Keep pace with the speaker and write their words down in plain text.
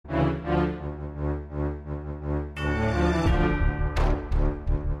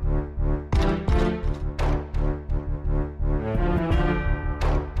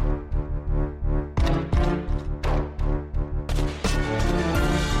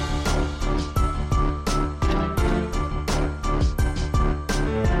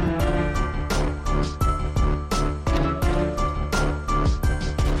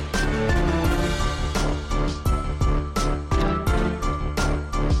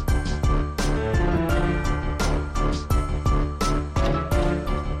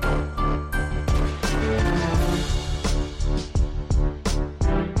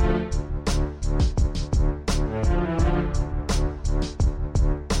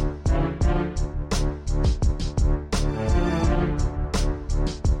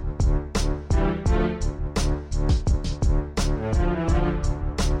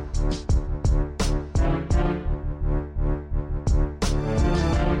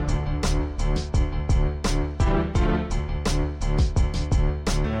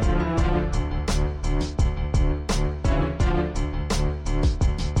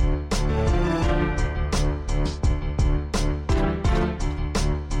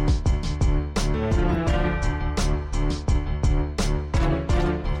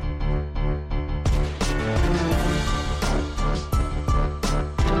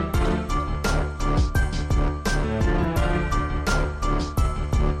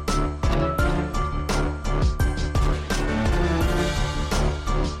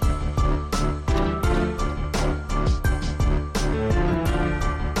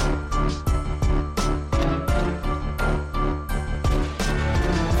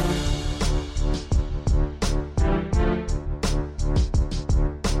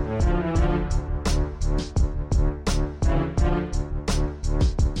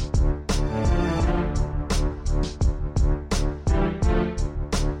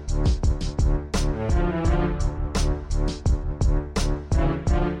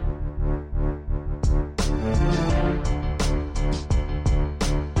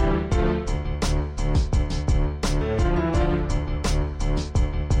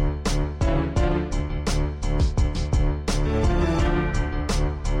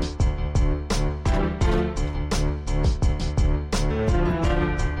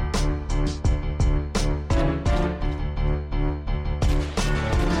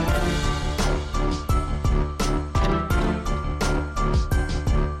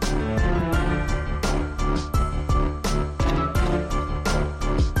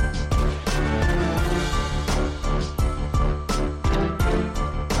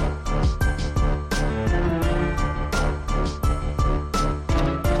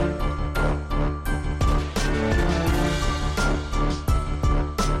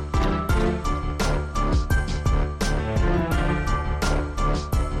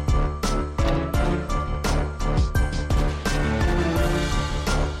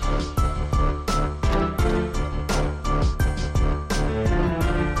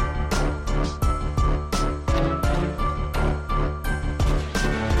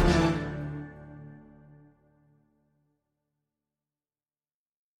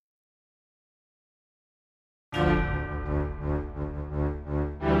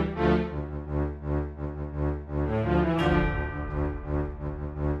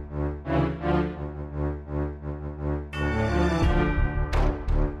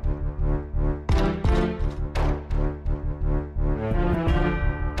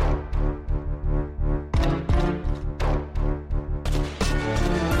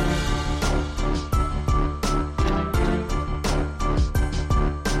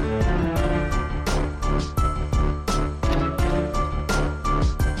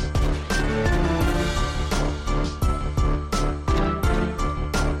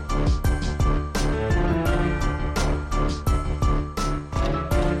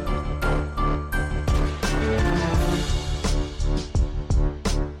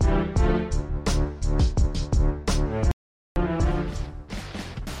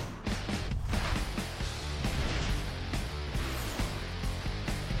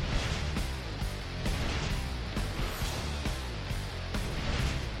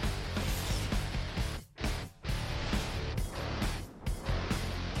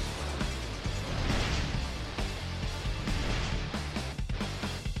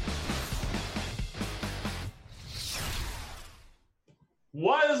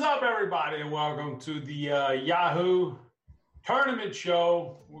up, everybody, and welcome to the Yahoo Tournament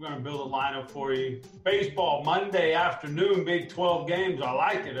Show. We're going to build a lineup for you. Baseball Monday afternoon, Big 12 games. I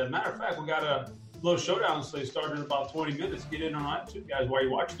like it. As a matter of fact, we got a little showdown slate starting in about 20 minutes. Get in on that too, guys, while you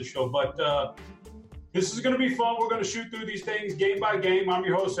watch the show. But this is going to be fun. We're going to shoot through these things game by game. I'm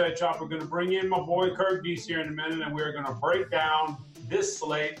your host, Head Chop. We're going to bring in my boy Kirk Deese here in a minute, and we're going to break down this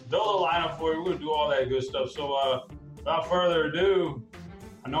slate, build a lineup for you. We're going to do all that good stuff. So without further ado,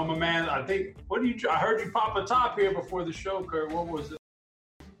 I know my man, I heard you pop a top here before the show, Kurt. What was it?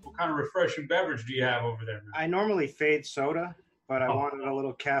 What kind of refreshing beverage do you have over there, man? I normally fade soda, but I wanted a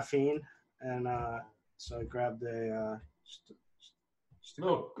little caffeine, and so I grabbed a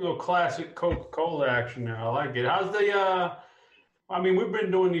little classic Coca-Cola action there. I like it. How's the we've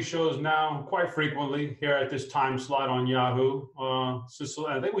been doing these shows now quite frequently here at this time slot on Yahoo.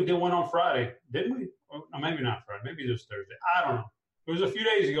 I think we did one on Friday, didn't we? Or maybe not Friday. Maybe it was Thursday. I don't know. It was a few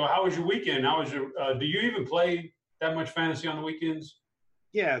days ago. How was your weekend? How was your? Do you even play that much fantasy on the weekends?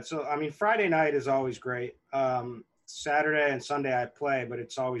 Yeah. So Friday night is always great. Saturday and Sunday I play, but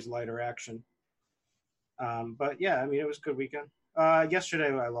it's always lighter action. But yeah, it was a good weekend.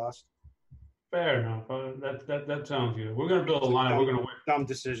 Yesterday I lost. Fair enough. That sounds good. We're gonna build a lineup. We're gonna win. Dumb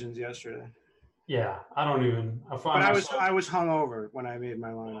decisions yesterday. Yeah, I was hungover when I made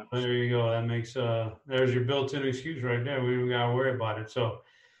my lineup. There you go. That makes there's your built-in excuse right there. We don't gotta worry about it. So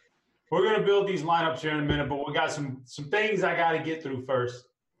we're gonna build these lineups here in a minute, but we got some things I gotta get through first.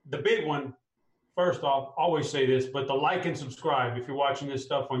 The big one, first off, always say this, but the like and subscribe. If you're watching this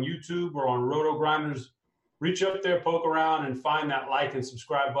stuff on YouTube or on Roto Grinders, reach up there, poke around, and find that like and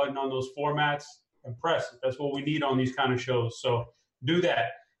subscribe button on those formats and press it. That's what we need on these kind of shows. So do that.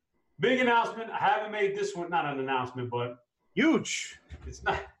 Big announcement. I haven't made this one, not an announcement, but huge.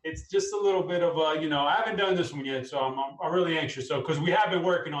 It's just a little bit of I haven't done this one yet, so I'm really anxious. So, because we have been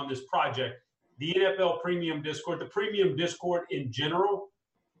working on this project, the NFL Premium Discord, the Premium Discord in general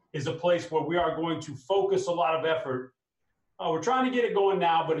is a place where we are going to focus a lot of effort. We're trying to get it going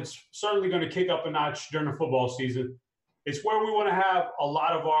now, but it's certainly going to kick up a notch during the football season. It's where we want to have a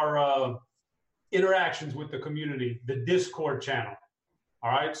lot of our interactions with the community, the Discord channel. All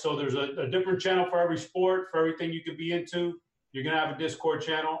right, so there's a different channel for every sport, for everything you could be into. You're going to have a Discord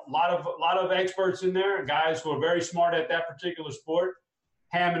channel. A lot of experts in there, guys who are very smart at that particular sport,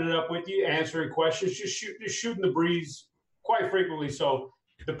 hamming it up with you, answering questions, just shooting the breeze quite frequently. So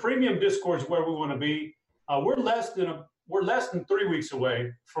the Premium Discord is where we want to be. We're less than 3 weeks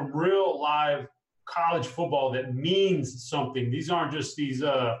away from real live college football that means something. These aren't just these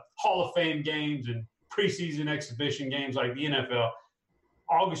Hall of Fame games and preseason exhibition games like the NFL.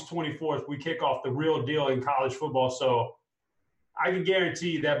 August 24th, we kick off the real deal in college football. So I can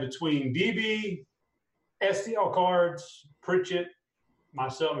guarantee that between DB, STL Cards, Pritchett,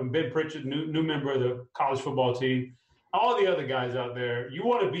 myself, and Ben Pritchett, new member of the college football team, all the other guys out there, you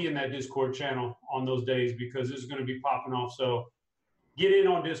want to be in that Discord channel on those days because this is going to be popping off. So get in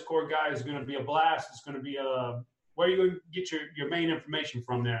on Discord, guys. It's going to be a blast. It's going to be where you're going to get your main information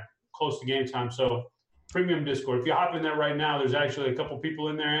from there close to game time. So Premium Discord. If you hop in there right now, there's actually a couple people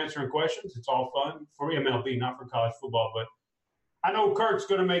in there answering questions. It's all fun for MLB, not for college football. But I know Kirk's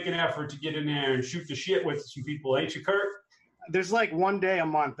going to make an effort to get in there and shoot the shit with some people. Ain't you, Kirk? There's like one day a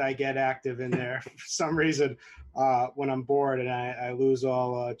month I get active in there for some reason when I'm bored and I lose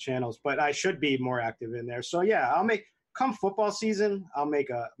all channels. But I should be more active in there. So, yeah, come football season, I'll make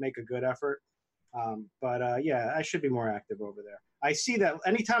a good effort. Yeah, I should be more active over there. I see that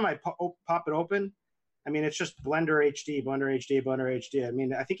anytime I pop it open, it's just Blender HD.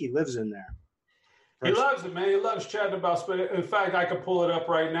 I think he lives in there. He loves it, man. He loves chatting about sport. In fact, I could pull it up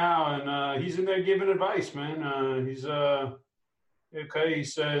right now, and he's in there giving advice, man. He's okay. He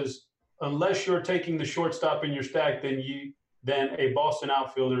says, unless you're taking the shortstop in your stack, then a Boston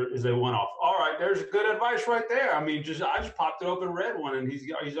outfielder is a one-off. All right, there's good advice right there. I just popped it open and read one, and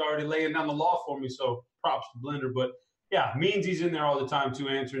he's already laying down the law for me. So props to Blender, but yeah, means he's in there all the time too,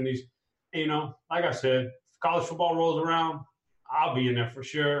 answering these. Like I said, if college football rolls around, I'll be in there for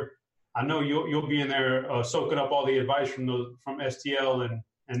sure. I know you'll be in there soaking up all the advice from STL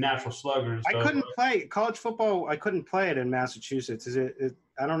and Natural Sluggers. I couldn't play college football. I couldn't play it in Massachusetts. Is it?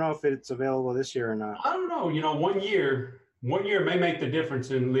 I don't know if it's available this year or not. I don't know. 1 year may make the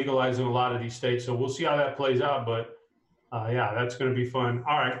difference in legalizing a lot of these states. So we'll see how that plays out. But yeah, that's going to be fun.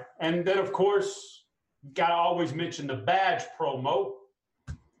 All right, and then of course, got to always mention the badge promo.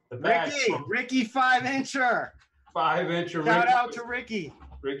 Ricky 5-incher. 5-incher. Shout out to Ricky.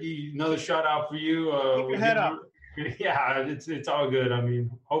 Ricky, another shout out for you. Keep your head up. Yeah, it's all good.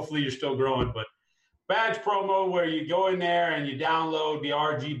 Hopefully you're still growing, but badge promo where you go in there and you download the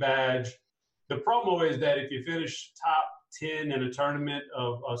RG badge. The promo is that if you finish top 10 in a tournament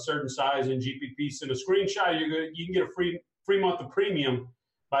of a certain size in GPP, send a screenshot. You can get a free month of premium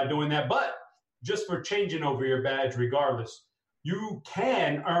by doing that. But just for changing over your badge regardless, you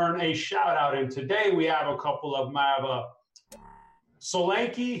can earn a shout-out. And today we have a couple of them. I have a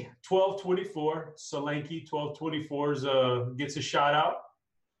Solanke 1224. Solanke 1224 gets a shout-out.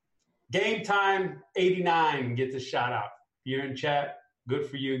 Game Time 89 gets a shout-out. You're in chat. Good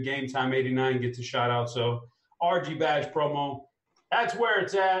for you. Game Time 89 gets a shout-out. So RG badge promo, that's where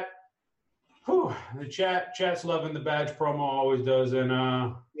it's at. Whew, the chat's loving the badge promo, always does. And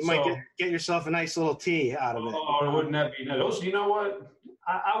you might get yourself a nice little tee out of it. Oh, wouldn't that be nice? You know what?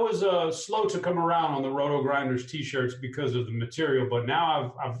 I was slow to come around on the Roto Grinders T-shirts because of the material, but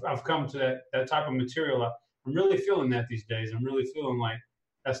now I've come to that type of material. I'm really feeling that these days. I'm really feeling like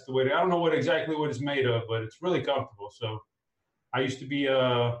that's the way. I don't know exactly what it's made of, but it's really comfortable. So I used to be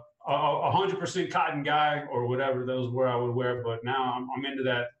a 100% cotton guy or whatever those were I would wear, but now I'm into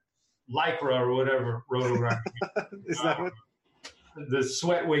that Lycra or whatever Roto Grinders. Is that what? The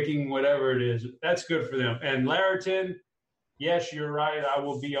sweat wicking, whatever it is. That's good for them. And Larriton, yes, you're right. I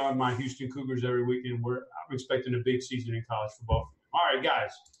will be on my Houston Cougars every weekend. I'm expecting a big season in college football. All right,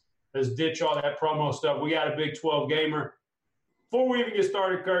 guys, let's ditch all that promo stuff. We got a Big 12 gamer. Before we even get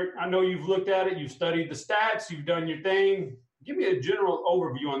started, Kurt, I know you've looked at it. You've studied the stats. You've done your thing. Give me a general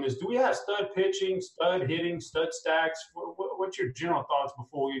overview on this. Do we have stud pitching, stud hitting, stud stacks? What's your general thoughts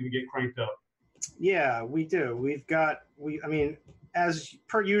before we even get cranked up? Yeah, we do. As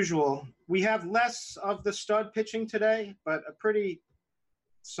per usual, we have less of the stud pitching today, but a pretty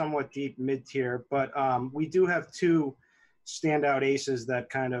somewhat deep mid-tier. But we do have two standout aces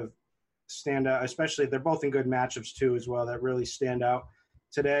that kind of stand out, especially they're both in good matchups too as well, that really stand out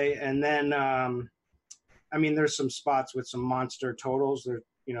today. And then, there's some spots with some monster totals. There,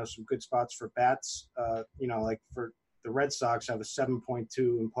 some good spots for bats. Like for the Red Sox have a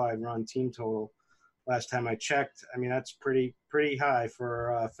 7.2 implied run team total. Last time I checked, that's pretty high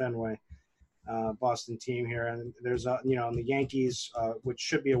for Fenway, Boston team here. And there's and the Yankees, which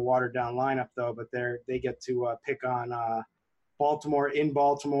should be a watered down lineup though, but they get to pick on Baltimore in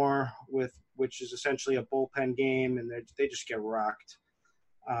Baltimore which is essentially a bullpen game, and they just get rocked.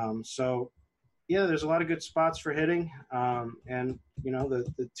 Yeah, there's a lot of good spots for hitting, and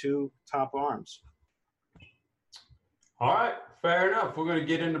the two top arms. All right, fair enough. We're going to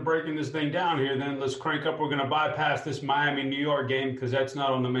get into breaking this thing down here. Then let's crank up. We're going to bypass this Miami-New York game because that's not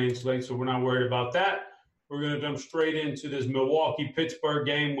on the main slate, so we're not worried about that. We're going to jump straight into this Milwaukee-Pittsburgh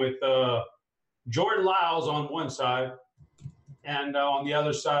game with Jordan Lyles on one side and on the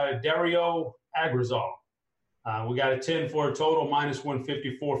other side, Dario Agrizal. We got a 10 for a total, minus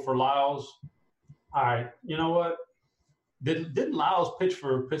 154 for Lyles. All right, you know what? Didn't Lyles pitch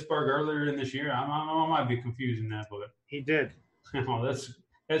for Pittsburgh earlier in this year? I might be confusing that, but he did. Oh,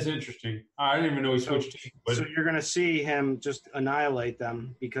 that's interesting. I didn't even know he switched teams. So you're going to see him just annihilate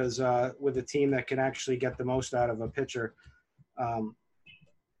them because with a team that can actually get the most out of a pitcher,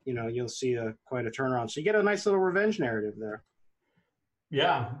 you'll see quite a turnaround. So you get a nice little revenge narrative there.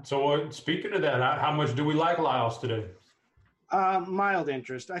 Yeah. So speaking of that, how much do we like Lyles today? Mild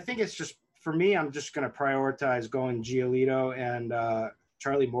interest. I think it's just, for me, I'm just going to prioritize going Giolito and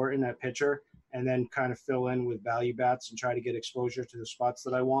Charlie Morton at pitcher, and then kind of fill in with value bats and try to get exposure to the spots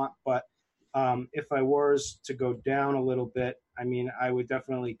that I want. But if I was to go down a little bit, I would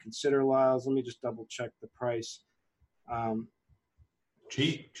definitely consider Lyles. Let me just double check the price.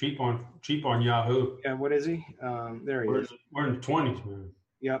 Cheap on Yahoo. Yeah, what is he? There he is. We're in the 20s, man.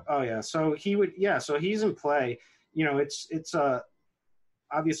 Yep. Oh yeah. So he would. Yeah. So he's in play. It's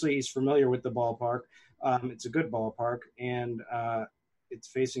obviously he's familiar with the ballpark. It's a good ballpark, and it's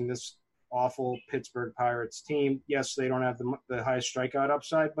facing this awful Pittsburgh Pirates team. Yes, they don't have the highest strikeout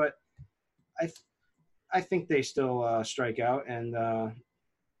upside, but I think they still strike out, and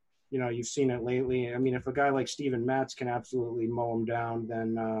you've seen it lately. If a guy like Steven Matz can absolutely mow him down,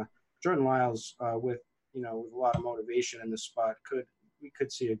 then Jordan Lyles with a lot of motivation in this spot we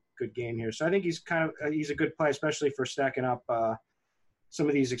could see a good game here. So I think he's a good play, especially for stacking up some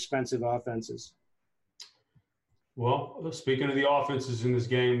of these expensive offenses. Well, speaking of the offenses in this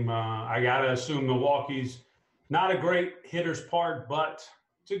game, I got to assume Milwaukee's not a great hitter's park, but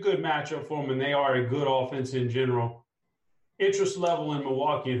it's a good matchup for them, and they are a good offense in general. Interest level in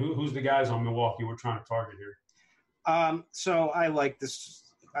Milwaukee, and who's the guys on Milwaukee we're trying to target here? So I like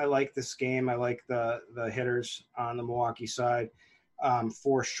this game. I like the hitters on the Milwaukee side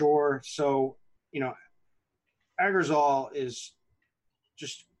for sure. So, Agrizal is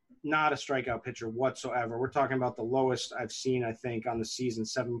just not a strikeout pitcher whatsoever. We're talking about the lowest I've seen, I think, on the season,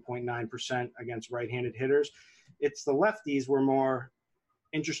 7.9% against right-handed hitters. It's the lefties we're more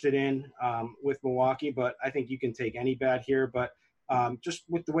interested in with Milwaukee, but I think you can take any bat here. But just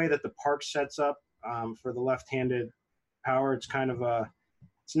with the way that the park sets up for the left-handed power, it's kind of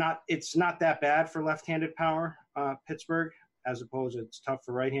it's not that bad for left-handed power, Pittsburgh, as opposed to it's tough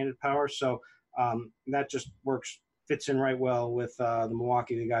for right-handed power. So that just fits in right well with the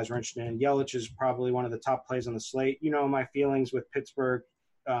Milwaukee the guys are interested in. Yelich is probably one of the top plays on the slate. You know my feelings with Pittsburgh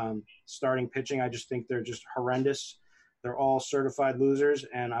starting pitching. I just think they're just horrendous. They're all certified losers,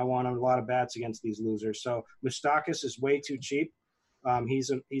 and I want a lot of bats against these losers. So Moustakas is way too cheap. He's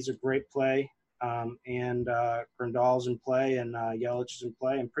a great play, and Grandal's in play, and Yelich is in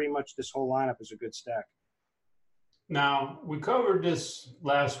play, and pretty much this whole lineup is a good stack. Now, we covered this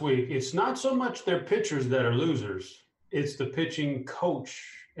last week. It's not so much their pitchers that are losers. It's the pitching coach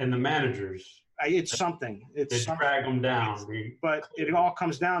and the managers. It's something. It's something. Drag them down. But it all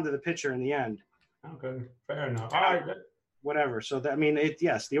comes down to the pitcher in the end. Okay, fair enough. All right. Whatever. So,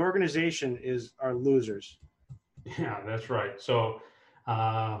 yes, the organization are losers. Yeah, that's right. So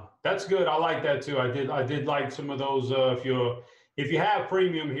that's good. I like that too. I did like some of those. If you have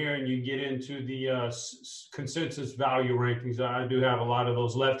premium here and you get into the consensus value rankings, I do have a lot of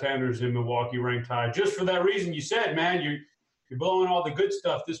those left-handers in Milwaukee ranked high. Just for that reason you said, man, you're blowing all the good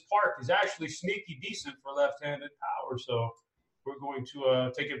stuff. This park is actually sneaky decent for left-handed power, so we're going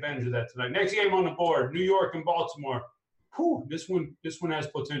to take advantage of that tonight. Next game on the board, New York and Baltimore. Whew, this one has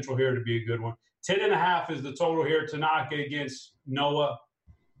potential here to be a good one. 10.5 is the total here. Tanaka against Noah.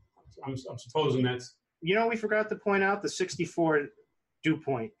 I'm supposing that's. You know, we forgot to point out the 64 dew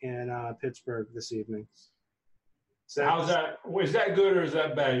point in Pittsburgh this evening. So how's that? Is that good or is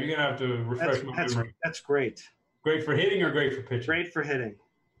that bad? You're going to have to refresh my memory. That's great. Great for hitting or great for pitching? Great for hitting.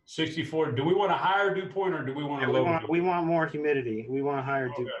 64. Do we want a higher dew point or do we want a lower? We want more humidity. We want a higher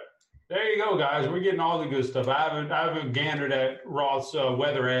dew point. There you go, guys. We're getting all the good stuff. I haven't gandered at Roth's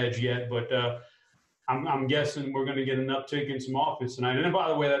weather edge yet, but I'm guessing we're going to get an uptick in some offense tonight. And by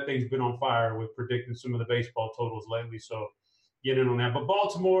the way, that thing's been on fire with predicting some of the baseball totals lately, so get in on that. But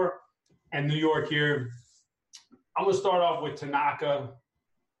Baltimore and New York here, I'm going to start off with Tanaka.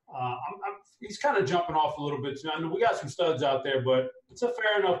 He's kind of jumping off a little bit. I know we got some studs out there, but it's a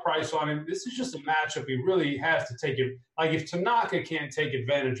fair enough price on him. This is just a matchup he really has to take it. Like, if Tanaka can't take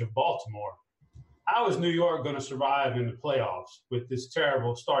advantage of Baltimore, how is New York going to survive in the playoffs with this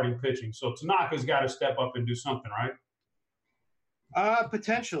terrible starting pitching? So Tanaka's got to step up and do something, right?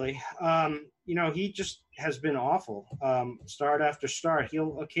 Potentially. He just has been awful start after start.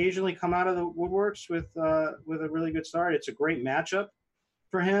 He'll occasionally come out of the woodworks with a really good start. It's a great matchup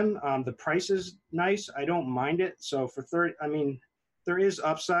for him. The price is nice. I don't mind it. So for 30, there is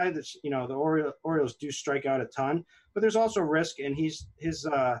upside. That's, the Orioles do strike out a ton, but there's also risk, and his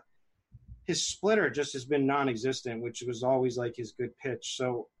splitter just has been non-existent, which was always like his good pitch.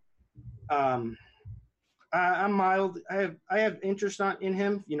 So I'm mild. I have interest in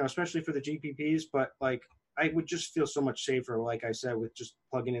him, especially for the GPPs, but like I would just feel so much safer, like I said, with just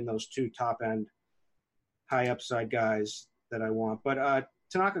plugging in those two top-end high upside guys that I want. But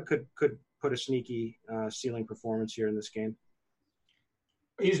Tanaka could put a sneaky ceiling performance here in this game.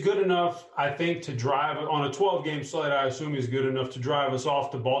 He's good enough, I think, to drive on a 12-game slate. I assume he's good enough to drive us off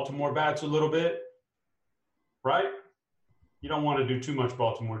the Baltimore bats a little bit, right? You don't want to do too much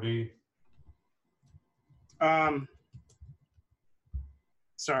Baltimore, do you?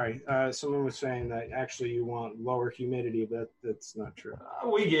 Sorry. Someone was saying that actually you want lower humidity, but that's not true.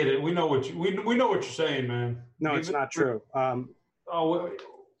 We get it. We know what we know what you're saying, man. No, it's not true.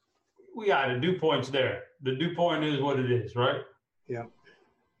 We got it. Dew point's there. The dew point is what it is, right? Yeah.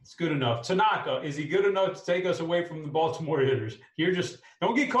 It's good enough. Tanaka, is he good enough to take us away from the Baltimore hitters?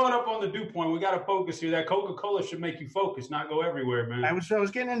 Don't get caught up on the dew point. We got to focus here. That Coca-Cola should make you focus, not go everywhere, man. I was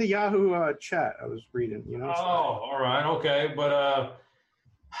getting into Yahoo chat. I was reading, Oh, all right. Okay. But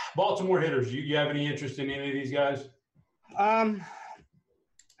Baltimore hitters, you have any interest in any of these guys?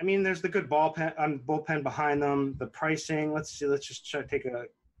 There's the good bullpen behind them. The pricing, let's see. Let's just take a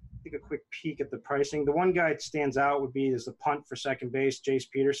quick peek at the pricing. The one guy that stands out would be the punt for second base, Jace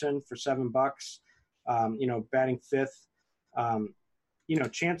Peterson, for $7. Batting fifth.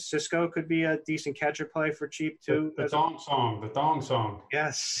 Chance Cisco could be a decent catcher play for cheap too. The thong song.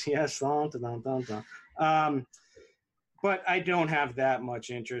 Yes, but I don't have that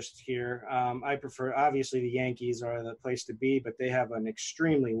much interest here. I prefer, obviously, the Yankees are the place to be, but they have an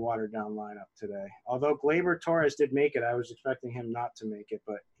extremely watered-down lineup today. Although Gleyber Torres did make it, I was expecting him not to make it,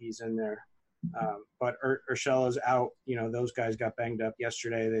 but he's in there But Urshela's out. Those guys got banged up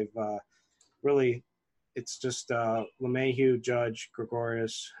yesterday. They've really – it's just LeMahieu, Judge,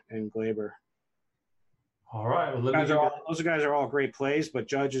 Gregorius, and Glaber. All right. Well, those guys are all great plays, but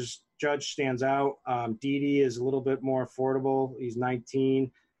Judge stands out. Didi is a little bit more affordable. He's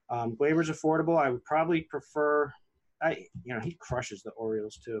 19. Glaber's affordable. I would probably prefer he crushes the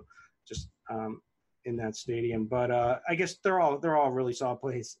Orioles too, just in that stadium. But I guess they're all really solid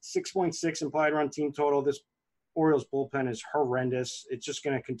plays. 6.6 implied run team total. This Orioles bullpen is horrendous. It's just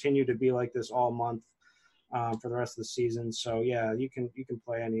going to continue to be like this all month for the rest of the season. So yeah, you can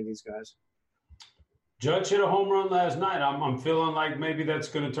play any of these guys. Judge hit a home run last night. I'm feeling like maybe that's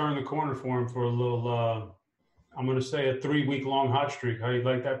going to turn the corner for him for a little. I'm going to say a 3-week-long hot streak. How do you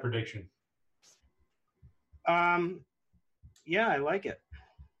like that prediction? Yeah, I like it.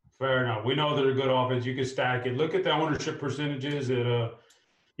 Fair enough. We know they're a good offense. You can stack it. Look at the ownership percentages. If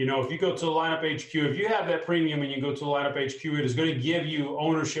you go to the lineup HQ, if you have that premium and you go to the lineup HQ, it is going to give you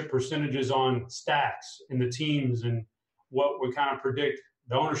ownership percentages on stacks in the teams and what we kind of predict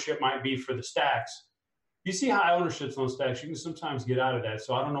the ownership might be for the stacks. You see high ownerships on stacks, you can sometimes get out of that.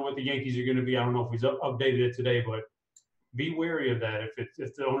 So I don't know what the Yankees are going to be. I don't know if he's updated it today, but be wary of that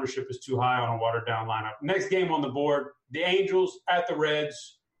if the ownership is too high on a watered-down lineup. Next game on the board, the Angels at the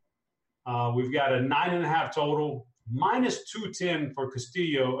Reds. We've got a 9.5 total, minus 210 for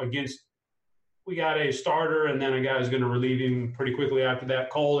Castillo against – we got a starter and then a guy who's going to relieve him pretty quickly after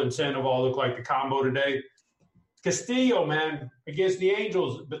that. Cole and Sandoval look like the combo today. Castillo, man, against the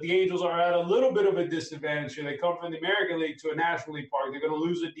Angels, but the Angels are at a little bit of a disadvantage here. They come from the American League to a National League park. They're going to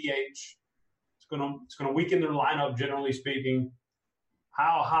lose a DH. It's going to weaken their lineup, generally speaking.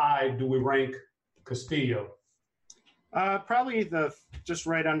 How high do we rank Castillo? Probably just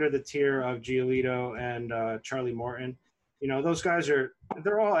right under the tier of Giolito and Charlie Morton. Those guys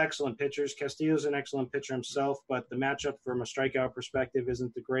they're all excellent pitchers. Castillo's an excellent pitcher himself, but the matchup from a strikeout perspective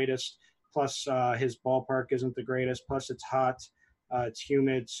isn't the greatest. Plus, his ballpark isn't the greatest. Plus, it's hot. It's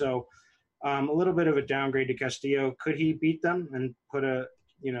humid. So a little bit of a downgrade to Castillo. Could he beat them and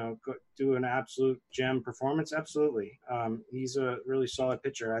do an absolute gem performance? Absolutely. He's a really solid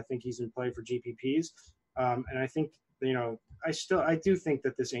pitcher. I think he's in play for GPPs. And I think, I do think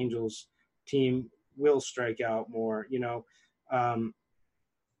that this Angels team will strike out more. There's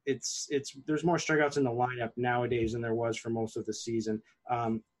more strikeouts in the lineup nowadays than there was for most of the season.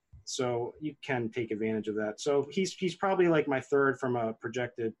 So you can take advantage of that. So he's probably like my third from a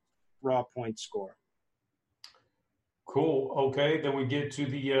projected raw point score. Cool. Okay. Then we get to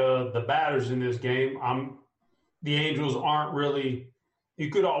the batters in this game. The Angels aren't really, you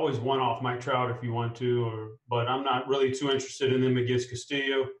could always one-off Mike Trout if you want to, but I'm not really too interested in them against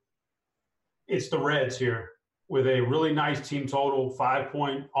Castillo. It's the Reds here with a really nice team total,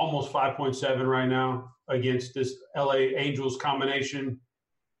 almost 5.7 right now against this LA Angels combination.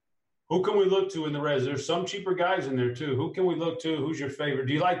 Who can we look to in the Reds? There's some cheaper guys in there, too. Who can we look to? Who's your favorite?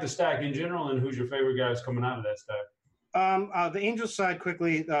 Do you like the stack in general, and who's your favorite guys coming out of that stack? The Angels side,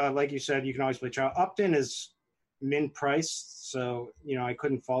 quickly, like you said, you can always play Trout. Upton is min-priced, so, I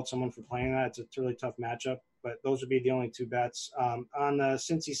couldn't fault someone for playing that. It's a really tough matchup, but those would be the only two bets. On the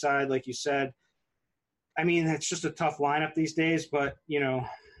Cincy side, like you said, I mean, it's just a tough lineup these days, but,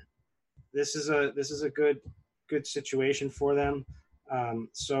 this is a good situation for them.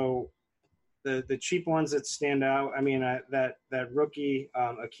 So the cheap ones that stand out, I mean, that rookie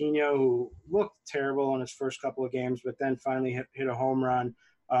Aquino, who looked terrible in his first couple of games, but then finally hit a home run,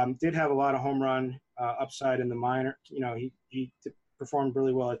 did have a lot of home run upside in the minor. He performed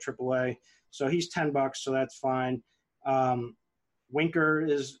really well at AAA, so he's $10, so that's fine. Winker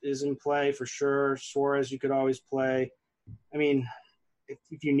is in play for sure. Suarez you could always play. I mean,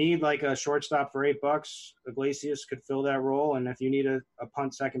 if you need like a shortstop for $8, Iglesias could fill that role. And if you need a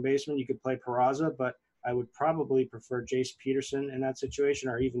punt second baseman, you could play Peraza, but I would probably prefer Jace Peterson in that situation,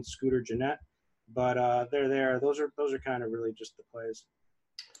 or even Scooter Gennett. But they're there. Those are kind of really just the plays.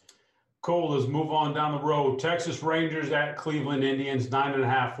 Cool. Let's move on down the road. Texas Rangers at Cleveland Indians,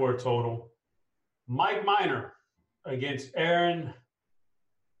 9.5 for a total. Mike Minor against Aaron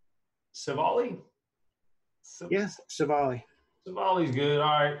Civale? Yes, Civale. Savali's good. All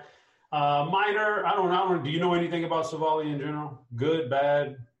right. Minor, I don't know. Do you know anything about Civale in general? Good,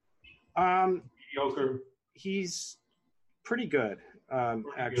 bad, mediocre? He's pretty good,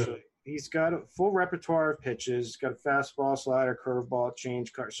 actually. Good. He's got a full repertoire of pitches. He's got a fastball, slider, curveball,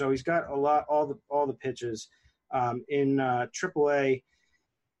 change car. So he's got all the pitches. In AAA,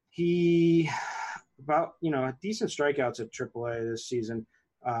 he decent strikeouts at AAA this season.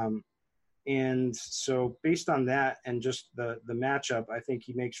 And so based on that and just the matchup, I think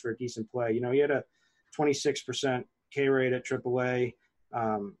he makes for a decent play. He had a 26% K rate at AAA.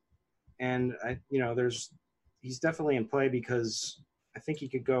 And he's definitely in play because I think he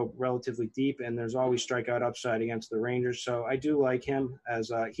could go relatively deep, and there's always strikeout upside against the Rangers. So I do like him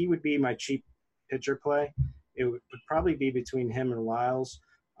as he would be my cheap pitcher play. It would probably be between him and Lyles,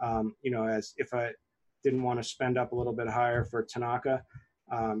 as if I didn't want to spend up a little bit higher for Tanaka.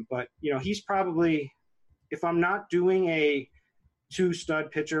 But he's probably, if I'm not doing a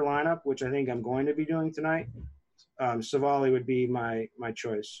 2-stud pitcher lineup, which I think I'm going to be doing tonight, Savali would be my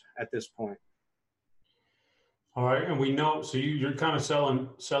choice at this point. All right, and we know, so you're kind of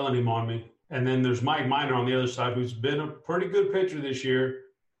selling him on me. And then there's Mike Minor on the other side, who's been a pretty good pitcher this year.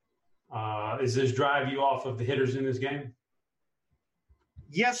 Is this drive you off of the hitters in this game?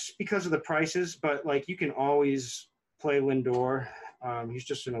 Yes, because of the prices, but you can always play Lindor. He's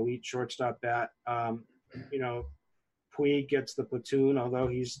just an elite shortstop bat. Puig gets the platoon, although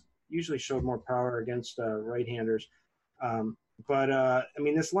he's usually showed more power against right-handers. But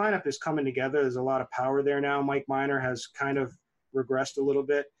this lineup is coming together. There's a lot of power there now. Mike Minor has kind of regressed a little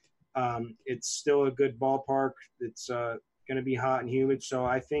bit. It's still a good ballpark. It's going to be hot and humid, so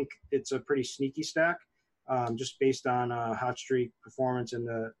I think it's a pretty sneaky stack, just based on hot streak performance and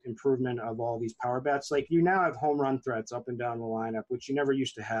the improvement of all these power bats. You now have home run threats up and down the lineup, which you never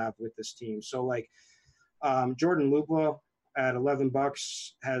used to have with this team. So Jordan Luplow at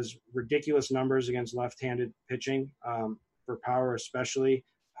 $11 has ridiculous numbers against left-handed pitching, for power especially.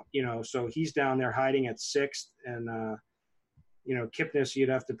 So he's down there hiding at 6th, and Kipnis you'd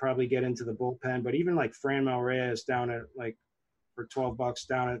have to probably get into the bullpen, but even Franmil Reyes down at for $12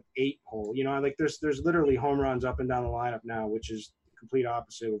 down at 8 hole. There's literally home runs up and down the lineup now, which is the complete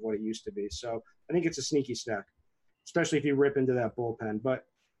opposite of what it used to be. So I think it's a sneaky stack, especially if you rip into that bullpen. But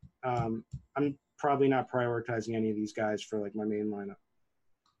I'm probably not prioritizing any of these guys for my main lineup.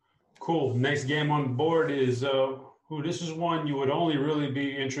 Cool. Next game on the board is this is one you would only really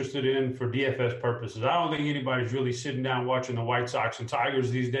be interested in for DFS purposes. I don't think anybody's really sitting down watching the White Sox and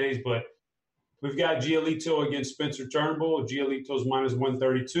Tigers these days, but we've got Giolito against Spencer Turnbull. Giolito's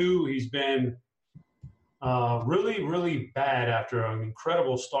 -132. He's been really, really bad after an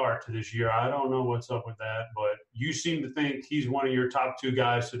incredible start to this year. I don't know what's up with that, but you seem to think he's one of your top 2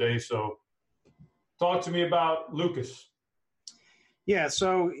 guys today. So talk to me about Lucas. Yeah,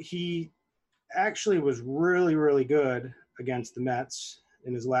 so he actually was really, really good against the Mets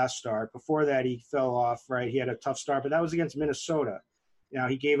in his last start. Before that, he fell off, right? He had a tough start, but that was against Minnesota.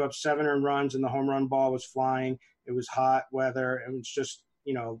 He gave up 7 earned runs, and the home run ball was flying. It was hot weather. It was just,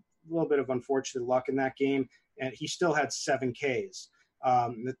 a little bit of unfortunate luck in that game, and he still had 7 Ks.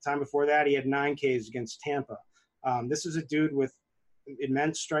 The time before that, he had 9 Ks against Tampa. This is a dude with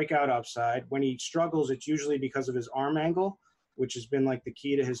immense strikeout upside. When he struggles, it's usually because of his arm angle, which has been the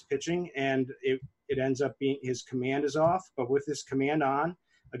key to his pitching, and it ends up being his command is off. But with his command on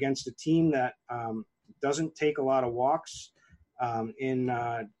against a team that doesn't take a lot of walks in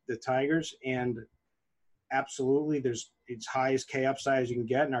the Tigers, and absolutely it's highest K upside as you can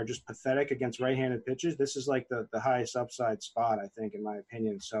get, and are just pathetic against right-handed pitchers. This is the highest upside spot, I think, in my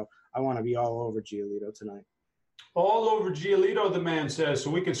opinion. So I want to be all over Giolito tonight. All over Giolito, the man says,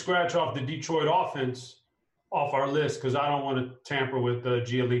 so we can scratch off the Detroit offense off our list because I don't want to tamper with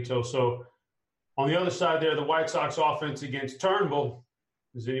Giolito. So on the other side there, the White Sox offense against Turnbull.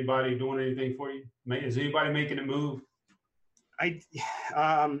 Is anybody doing anything for you? Is anybody making a move?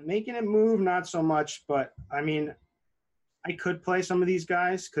 Making a move, not so much, but I could play some of these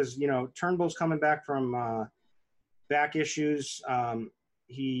guys because, Turnbull's coming back from back issues.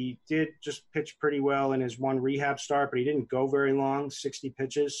 He did just pitch pretty well in his one rehab start, but he didn't go very long, 60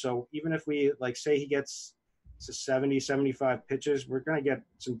 pitches. So even if we say he gets to 70, 75 pitches, we're going to get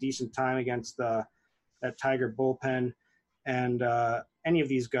some decent time against that Tiger bullpen. And any of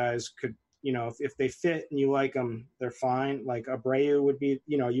these guys could, if they fit and you like them, they're fine. Abreu would be,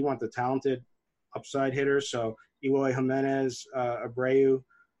 you want the talented upside hitter. So Eloy Jimenez, Abreu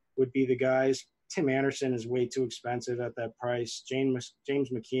would be the guys. Tim Anderson is way too expensive at that price. James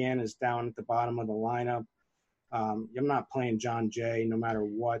McKeon is down at the bottom of the lineup. I'm not playing John Jay no matter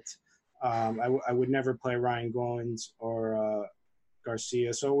what. I would never play Ryan Goins or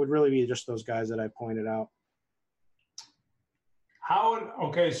Garcia. So it would really be just those guys that I pointed out.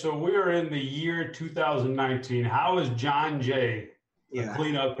 So we are in the year 2019. How is John Jay a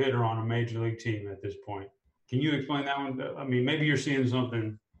cleanup hitter on a major league team at this point? Can you explain that one? Maybe you're seeing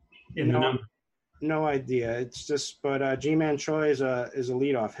something in the number. No idea. It's just, but G-Man Choi is a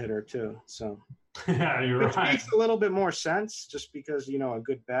leadoff hitter too. So Yeah, you're Which right. makes a little bit more sense just because,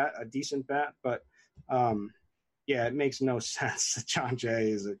 a decent bat. But, yeah, it makes no sense that John Jay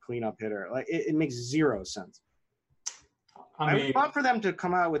is a cleanup hitter. Like, it makes zero sense. I would love for them to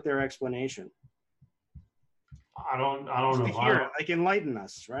come out with their explanation. I don't Just know. to hear it, like enlighten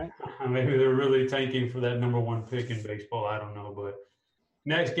us, right? Maybe they're really tanking for that number one pick in baseball. I don't know, but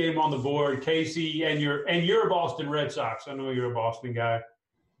next game on the board, Casey, and you're Boston Red Sox. I know you're a Boston guy.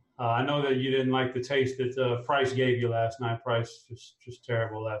 I know that you didn't like the taste that Price gave you last night. Price just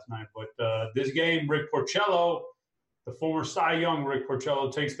terrible last night. But this game, Rick Porcello, the former Cy Young Rick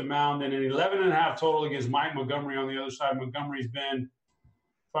Porcello, takes the mound in an 11.5 total against Mike Montgomery on the other side. Montgomery's been,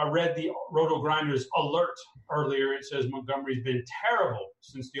 if I read the Roto Grinders alert earlier, it says Montgomery's been terrible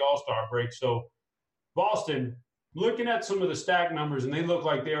since the All-Star break. So Boston, looking at some of the stack numbers, and they look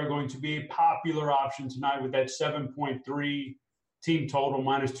like they are going to be a popular option tonight with that 7.3 team total,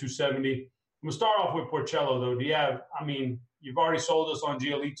 minus 270. I'm going to start off with Porcello, though. You've already sold us on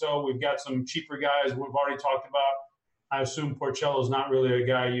Giolito. We've got some cheaper guys we've already talked about. I assume Porcello's not really a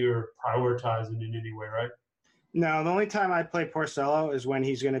guy you're prioritizing in any way, right? No, the only time I play Porcello is when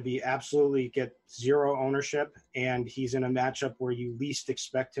he's going to be absolutely get zero ownership and he's in a matchup where you least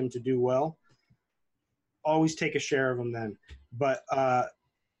expect him to do well. Always take a share of him then. But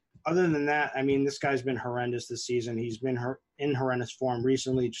other than that, this guy's been horrendous this season. He's been in horrendous form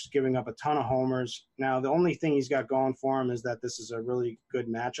recently, just giving up a ton of homers. Now, the only thing he's got going for him is that this is a really good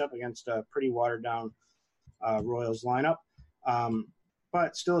matchup against a pretty watered-down Royals lineup.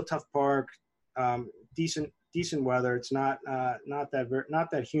 But still a tough park, decent weather. It's not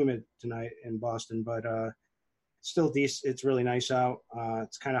that humid tonight in Boston, but still decent. It's really nice out.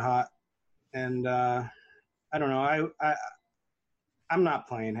 It's kind of hot, and I don't know. I'm not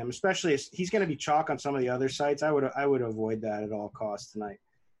playing him, especially if he's going to be chalk on some of the other sites. I would avoid that at all costs tonight.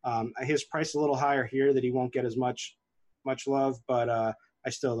 His price a little higher here that he won't get as much love, but I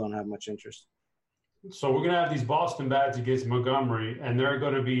still don't have much interest. So we're going to have these Boston bats against Montgomery, and they're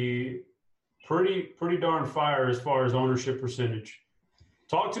going to be pretty darn fire as far as ownership percentage.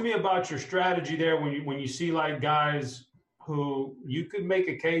 Talk to me about your strategy there when you see like guys who you could make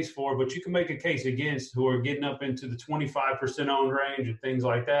a case for, but you can make a case against, who are getting up into the 25% owned range and things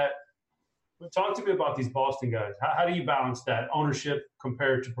like that. But talk to me about these Boston guys. How do you balance that ownership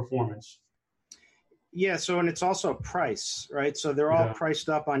compared to performance? Yeah, and it's also price, right? So they're all priced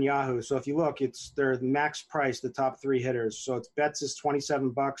up on Yahoo. So if you look, they're max price, the top three hitters. So it's Betts is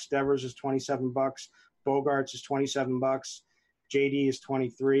 $27, Devers is $27, Bogarts is $27, JD is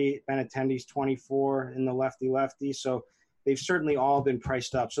 $23, Benintendi's $24 in the lefty. So they've certainly all been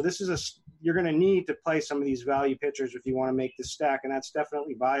priced up. So you're going to need to play some of these value pitchers if you want to make this stack, and that's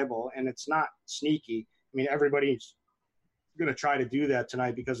definitely viable, and it's not sneaky. Everybody's going to try to do that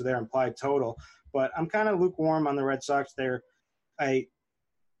tonight because of their implied total. But I'm kind of lukewarm on the Red Sox there.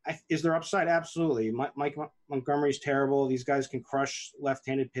 Is there upside? Absolutely. Mike Montgomery's terrible. These guys can crush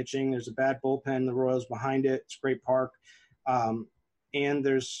left-handed pitching. There's a bad bullpen. The Royals behind it. It's a great park. And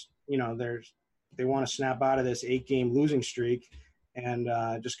they want to snap out of this 8-game losing streak and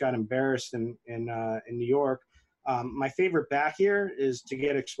just got embarrassed in New York. My favorite back here is to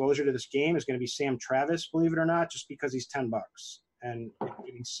get exposure to this game is going to be Sam Travis, believe it or not, just because he's $10 and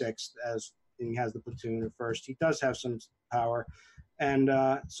getting sixth and he has the platoon at first. He does have some power. And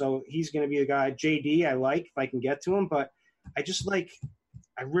so he's going to be a guy. JD, I like if I can get to him, but I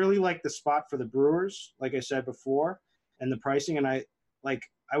really like the spot for the Brewers, like I said before, and the pricing. And I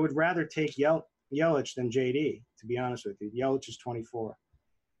would rather take Yelich than JD, to be honest with you. Yelich is 24.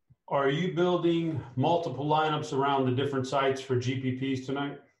 Are you building multiple lineups around the different sites for GPPs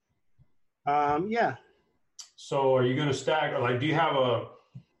tonight? Yeah. So are you going to stack, or do you have a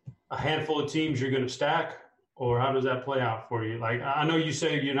handful of teams you're going to stack, or how does that play out for you? I know you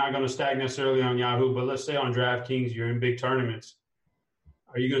say you're not going to stack necessarily on Yahoo, but let's say on DraftKings you're in big tournaments.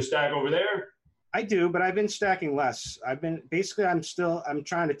 Are you going to stack over there? I do, but I've been stacking less. I'm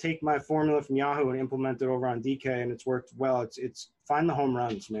trying to take my formula from Yahoo and implement it over on DK, and it's worked well. It's find the home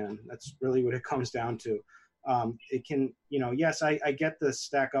runs, man. That's really what it comes down to. It can, yes, I get the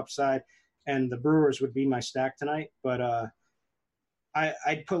stack upside, and the Brewers would be my stack tonight, but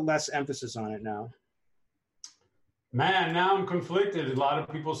I'd put less emphasis on it now. Man, now I'm conflicted. A lot of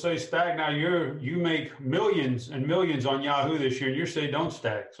people say stack. Now you make millions and millions on Yahoo this year, and you say don't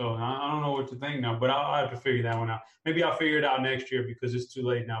stack. So I don't know what to think now, but I'll have to figure that one out. Maybe I'll figure it out next year because it's too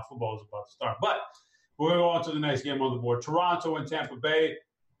late now. Football is about to start. But we're going to go on to the next game on the board. Toronto and Tampa Bay.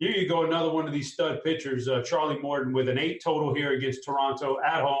 Here you go, another one of these stud pitchers, Charlie Morton, with an 8 total here against Toronto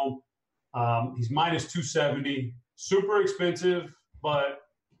at home. He's minus 270. Super expensive, but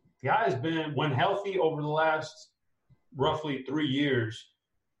the guy has been, when healthy over the last roughly 3 years,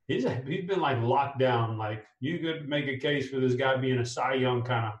 he's been like locked down. Like you could make a case for this guy being a Cy Young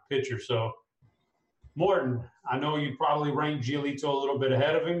kind of pitcher. So Morton, I know you probably ranked Giolito a little bit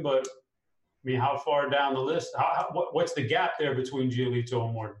ahead of him, but I mean, how far down the list? What's the gap there between Giolito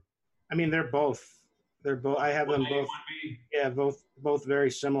and Morton? I mean, they're both. I have them both. Yeah, both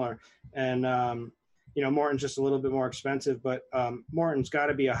very similar. And Morton's just a little bit more expensive, but Morton's got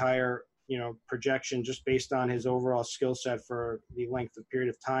to be a higher projection just based on his overall skill set for the length of period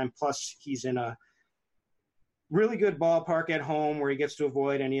of time. Plus, he's in a really good ballpark at home where he gets to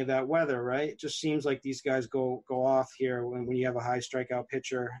avoid any of that weather, right? It just seems like these guys go off here when you have a high strikeout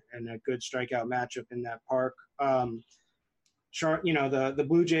pitcher and a good strikeout matchup in that park. The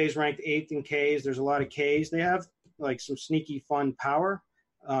Blue Jays ranked 8th in Ks. There's a lot of Ks. They have like some sneaky fun power.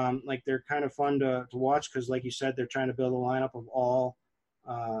 Like they're kind of fun to watch because, like you said, they're trying to build a lineup of all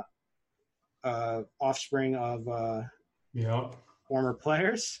offspring of former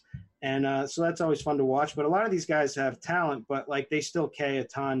players. And so that's always fun to watch. But a lot of these guys have talent, but like they still K a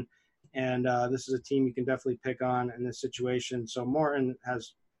ton. And this is a team you can definitely pick on in this situation. So Morton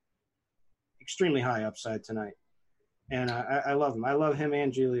has extremely high upside tonight. And I love him. I love him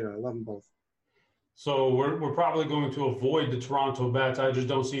and Giolito. I love them both. So we're probably going to avoid the Toronto bats. I just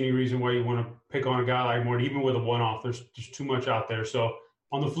don't see any reason why you want to pick on a guy like Morton, even with a one-off. There's too much out there. So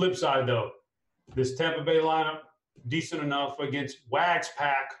on the flip side, though, this Tampa Bay lineup, decent enough against Wags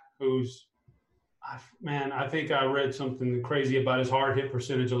Pack, who's, I think I read something crazy about his hard hit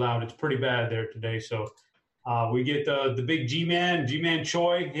percentage allowed. It's pretty bad there today. So we get the big G-Man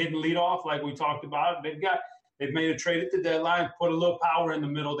Choi hitting leadoff like we talked about. They've made a trade at the deadline, put a little power in the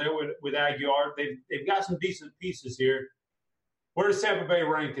middle there with Aguilar. They've got some decent pieces here. Where does Tampa Bay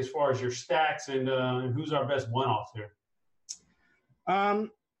rank as far as your stacks and who's our best one-off here?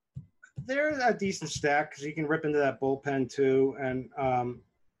 They're a decent stack because you can rip into that bullpen too. And,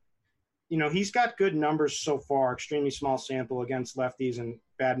 he's got good numbers so far, extremely small sample against lefties and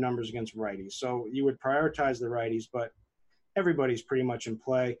bad numbers against righties. So you would prioritize the righties, but everybody's pretty much in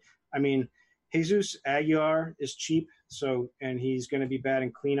play. I mean, Jesus Aguilar is cheap, and he's going to be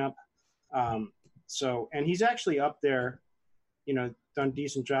batting cleanup. And he's actually up there, done a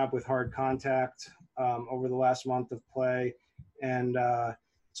decent job with hard contact over the last month of play. And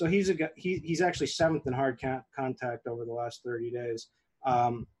so he's actually 7th in hard contact over the last 30 days.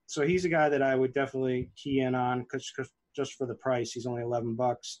 So he's a guy that I would definitely key in on because just for the price, he's only $11.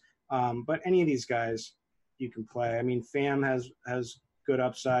 But any of these guys you can play. I mean, Pham has good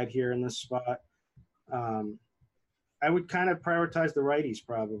upside here in this spot. I would kind of prioritize the righties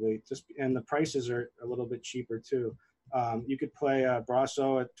probably, and the prices are a little bit cheaper too. You could play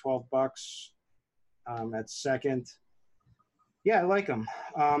Brasso at $12 at second. Yeah, I like him.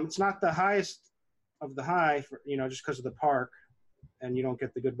 It's not the highest of the high, just because of the park, and you don't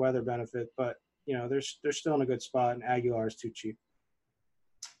get the good weather benefit. But they're still in a good spot, and Aguilar is too cheap.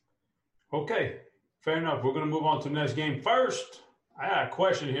 Okay, fair enough. We're going to move on to the next game. First, I got a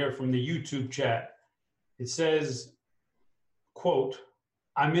question here from the YouTube chat. It says, quote,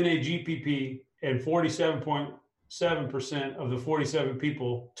 I'm in a GPP and 47.7% of the 47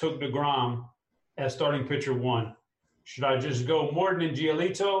 people took DeGrom as starting pitcher 1. Should I just go Morton and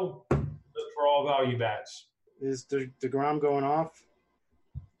Giolito? Look for all value bats. Is DeGrom going off?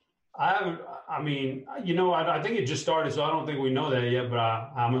 I think it just started, so I don't think we know that yet, but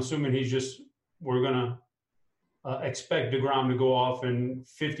I'm assuming we're going to expect DeGrom to go off, and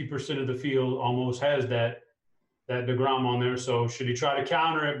 50% of the field almost has that DeGrom on there. So should he try to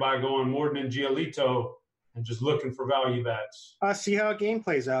counter it by going Morton and Giolito and just looking for value bats? See how a game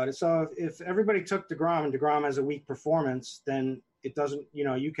plays out. So if everybody took DeGrom and DeGrom has a weak performance, then it doesn't,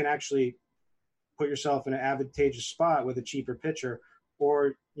 you can actually put yourself in an advantageous spot with a cheaper pitcher,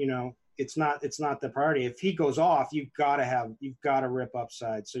 or, it's not the priority. If he goes off, you've got to rip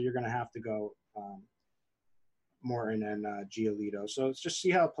upside. So you're going to have to go Morton and Giolito. So let's just see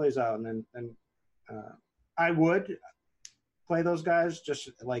how it plays out. And then I would play those guys just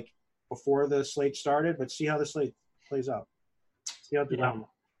like before the slate started, but see how the slate plays out. See how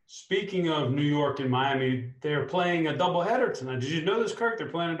Speaking of New York and Miami, they're playing a doubleheader tonight. Did you know this, Kirk? They're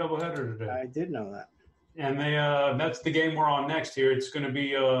playing a doubleheader today. I did know that. And that's the game we're on next here. It's going to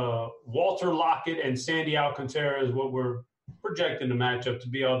be Walter Lockett and Sandy Alcantara is what we're projecting the matchup to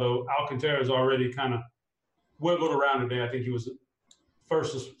be, although Alcantara's already kind of wiggled around today. I think he was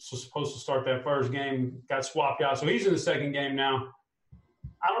supposed to start that first game, got swapped out. So he's in the second game now.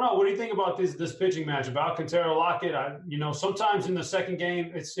 I don't know. What do you think about this pitching matchup? Alcantara, Lockett, sometimes in the second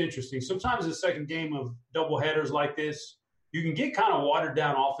game, it's interesting. Sometimes the second game of double headers like this, you can get kind of watered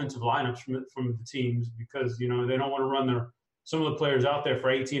down offensive lineups from the teams because, they don't want to run some of the players out there for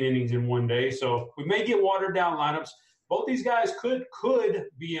 18 innings in one day. So we may get watered down lineups. Both these guys could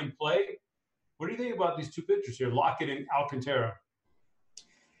be in play. What do you think about these two pitchers here, Lockett and Alcantara?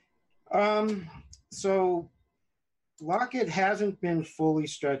 So Lockett hasn't been fully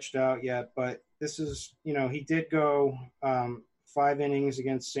stretched out yet, but this is, he did go 5 innings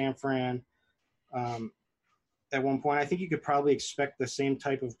against San Fran at one point. I think you could probably expect the same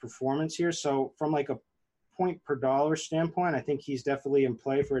type of performance here. So from like a point per dollar standpoint, I think he's definitely in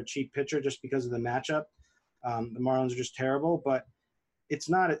play for a cheap pitcher just because of the matchup. The Marlins are just terrible, but it's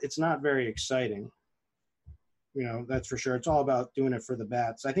not very exciting. That's for sure. It's all about doing it for the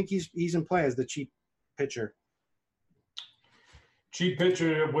bats. I think he's in play as the cheap pitcher. Cheap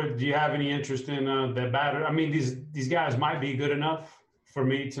pitcher. Do you have any interest in the batter? I mean, these guys might be good enough for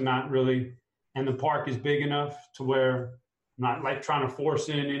me to not really, and the park is big enough to where I'm not like trying to force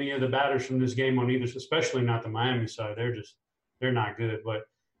in any of the batters from this game on either, especially not the Miami side. They're not good. But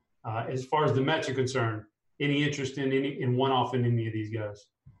as far as the Mets are concerned, any interest in one-off in any of these guys?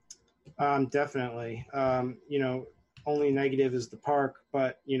 Definitely. Only negative is the park,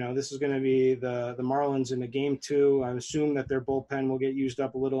 but this is going to be the Marlins in the game 2. I assume that their bullpen will get used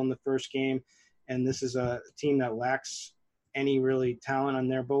up a little in the first game, and this is a team that lacks any really talent on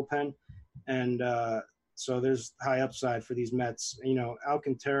their bullpen, and so there's high upside for these Mets.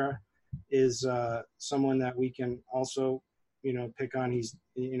 Alcantara is someone that we can also pick on. He's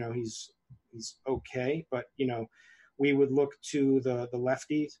okay, but we would look to the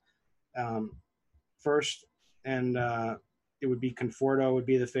lefties first. And it would be Conforto would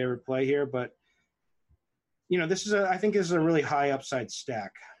be the favorite play here. But, I think this is a really high upside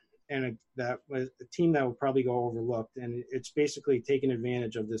stack and that was a team that will probably go overlooked. And it's basically taking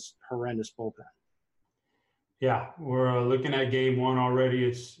advantage of this horrendous bullpen. Yeah, we're looking at game 1 already.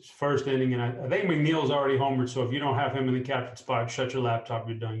 It's first inning, and I think McNeil's already homered. So if you don't have him in the captain spot, shut your laptop,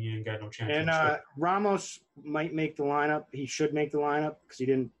 you're done. You ain't got no chance. And Ramos might make the lineup. He should make the lineup because he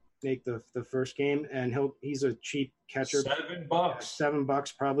didn't make the first game, and he's a cheap catcher. $7.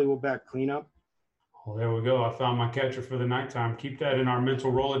 $7 probably will back cleanup. Oh, there we go. I found my catcher for the nighttime. Keep that in our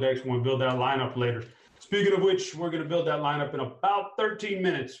mental Rolodex when we build that lineup later. Speaking of which, we're going to build that lineup in about 13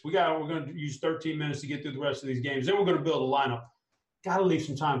 minutes. We're going to use 13 minutes to get through the rest of these games. Then we're going to build a lineup. Got to leave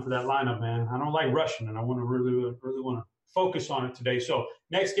some time for that lineup, man. I don't like rushing, and I want to really want to focus on it today. So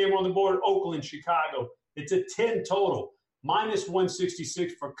next game on the board, Oakland, Chicago. It's a 10 total.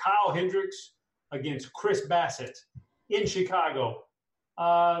 -166 for Kyle Hendricks against Chris Bassett in Chicago.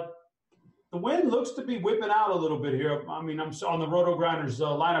 The wind looks to be whipping out a little bit here. I mean, I'm on the Roto Grinders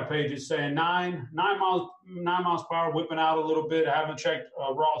lineup page. It's saying 9 miles per hour, whipping out a little bit. I haven't checked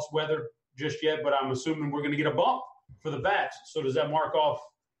Ross weather just yet, but I'm assuming we're going to get a bump for the bats. So does that mark off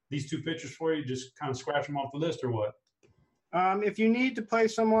these two pitchers for you? Just kind of scratch them off the list or what? If you need to play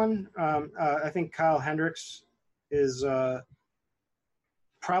someone, I think Kyle Hendricks is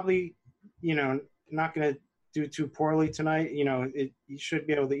probably, not going to do too poorly tonight. He should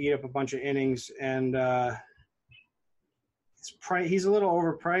be able to eat up a bunch of innings, and he's a little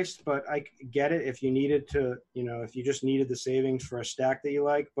overpriced, but I get it if you needed to, if you just needed the savings for a stack that you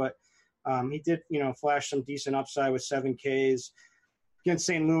like. But he did, flash some decent upside with 7 Ks against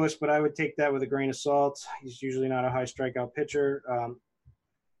St. Louis, but I would take that with a grain of salt. He's usually not a high strikeout pitcher.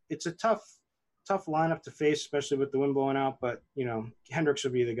 It's a tough lineup to face, especially with the wind blowing out, but, Hendricks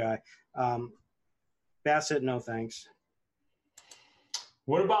would be the guy. Bassett, no thanks.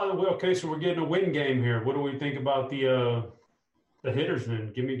 What about so we're getting a win game here. What do we think about the hitters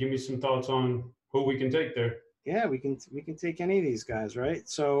then? Give me some thoughts on who we can take there. Yeah, we can take any of these guys, right?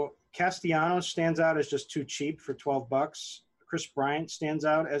 So Castellanos stands out as just too cheap for $12. Chris Bryant stands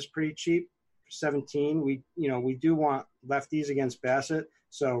out as pretty cheap for 17. We do want lefties against Bassett.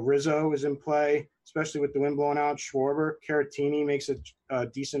 So Rizzo is in play, especially with the wind blowing out. Schwarber, Caratini makes a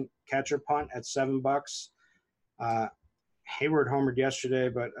decent catcher punt at $7. Hayward homered yesterday,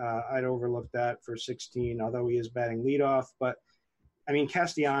 but I'd overlook that for 16, although he is batting leadoff. But,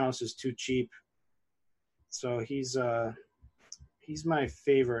 Castellanos is too cheap. So he's my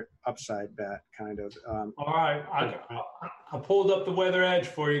favorite upside bet, kind of. All right. I pulled up the weather edge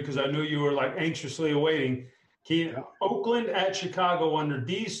for you because I knew you were, anxiously awaiting. Oakland at Chicago under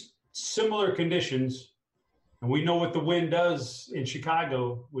these similar conditions, and we know what the wind does in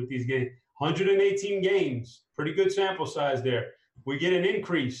Chicago with these games. 118 games, pretty good sample size there. We get an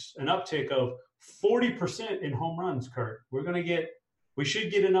uptick of 40% in home runs, Kurt. We should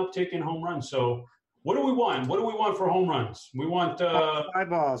get an uptick in home runs. So What do we want? What do we want for home runs? We want fly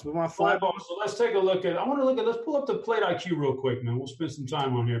balls. We want fly balls. So let's take a look at. Let's pull up the plate IQ real quick, man. We'll spend some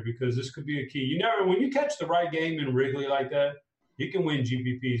time on here because this could be a key. When you catch the right game in Wrigley like that, you can win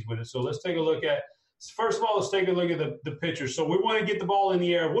GPPs with it. So let's take a look at. First of all, let's take a look at the pitchers. So we want to get the ball in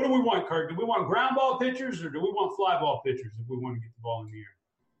the air. What do we want, Kirk? Do we want ground ball pitchers or do we want fly ball pitchers if we want to get the ball in the air?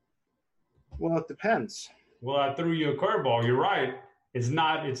 Well, it depends. Well, I threw you a curveball. You're right. It's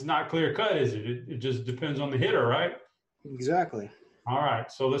not clear cut, is it? It just depends on the hitter, right? Exactly. All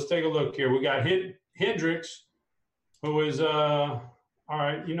right. So let's take a look here. We got Hendricks, who is all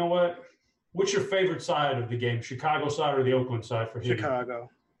right. You know what? What's your favorite side of the game? Chicago side or the Oakland side for hitting? Chicago.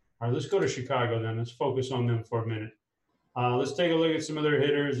 All right, let's go to Chicago then. Let's focus on them for a minute. Let's take a look at some of their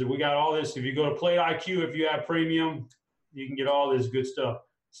hitters. We got all this. If you go to Plate IQ, if you have premium, you can get all this good stuff.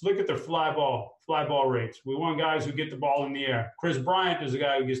 Let's look at their fly ball rates. We want guys who get the ball in the air. Chris Bryant is a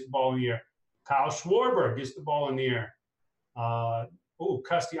guy who gets the ball in the air. Kyle Schwarber gets the ball in the air. I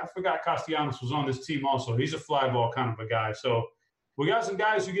forgot Castellanos was on this team also. He's a fly ball kind of a guy. So we got some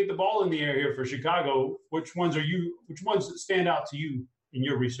guys who get the ball in the air here for Chicago. Which ones stand out to you in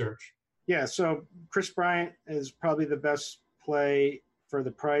your research? Yeah, so Chris Bryant is probably the best play for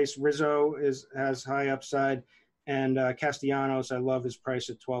the price. Rizzo has high upside. And Castellanos, I love his price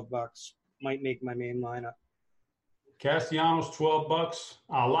at $12. Might make my main lineup. Castellanos, $12.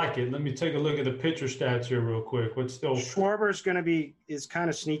 I like it. Let me take a look at the pitcher stats here real quick. Schwarber's is kind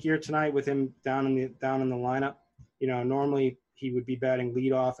of sneakier tonight with him down in the lineup. Normally he would be batting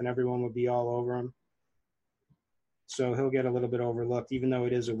leadoff and everyone would be all over him. So he'll get a little bit overlooked, even though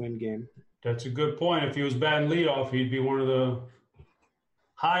it is a win game. That's a good point. If he was batting leadoff, he'd be one of the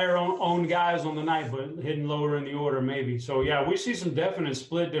higher owned guys on the night, but hidden lower in the order maybe. So, yeah, we see some definite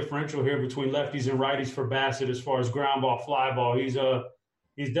split differential here between lefties and righties for Bassett as far as ground ball, fly ball. He's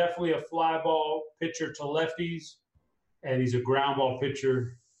definitely a fly ball pitcher to lefties, and he's a ground ball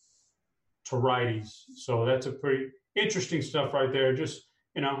pitcher to righties. So that's a pretty interesting stuff right there. Just,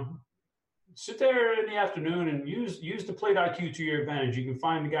 sit there in the afternoon and use the plate IQ to your advantage. You can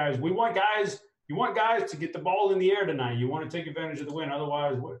find the guys. You want guys to get the ball in the air tonight. You want to take advantage of the wind.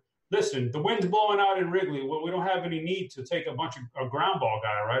 Otherwise, listen, the wind's blowing out in Wrigley. Well, we don't have any need to take a bunch of a ground ball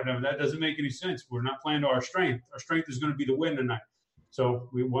guy, right? I mean, that doesn't make any sense. We're not playing to our strength. Our strength is going to be the wind tonight. So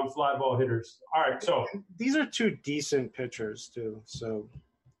we want fly ball hitters. All right, so. These are two decent pitchers, too. So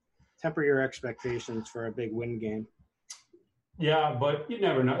temper your expectations for a big win game. Yeah, but you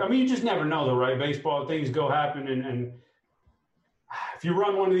never know. I mean, you just never know, though, right? Baseball, things go happen, and if you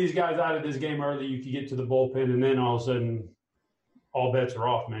run one of these guys out of this game early, you could get to the bullpen, and then all of a sudden, all bets are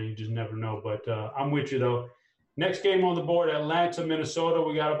off, man. You just never know. But I'm with you, though. Next game on the board, Atlanta, Minnesota.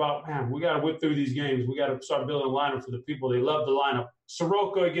 We got to whip through these games. We got to start building a lineup for the people. They love the lineup.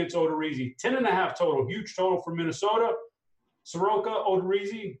 Soroka against Odorizzi, 10.5 total. Huge total for Minnesota. Soroka,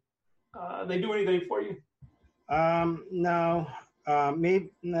 Odorizzi, they do anything for you? No.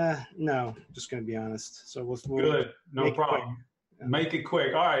 No. Just going to be honest. So we'll good. No problem. Make it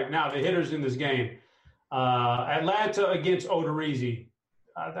quick. All right. Now the hitters in this game. Atlanta against Odorizzi.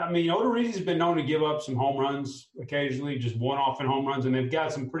 Odorizzi's been known to give up some home runs occasionally, just one-off in home runs, and they've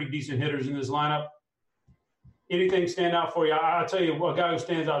got some pretty decent hitters in this lineup. Anything stand out for you? I'll tell you, a guy who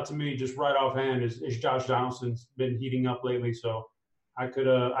stands out to me just right offhand is Josh Donaldson's been heating up lately, so I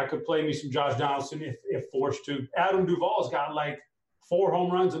could play me some Josh Donaldson if forced to. Adam Duvall's got like 4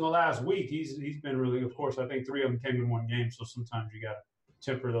 home runs in the last week. He's been really, of course, I think 3 of them came in one game, so sometimes you got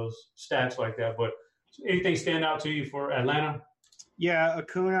to temper those stats like that. But anything stand out to you for Atlanta? Yeah,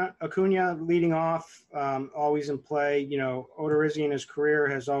 Acuna leading off, always in play. Odorizzi in his career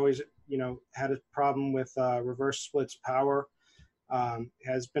has always, had a problem with reverse splits power.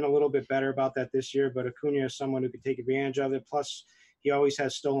 Has been a little bit better about that this year, but Acuna is someone who could take advantage of it. Plus, he always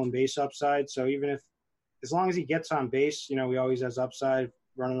has stolen base upside. So as long as he gets on base, he always has upside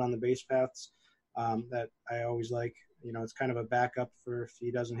running on the base paths that I always like. It's kind of a backup for if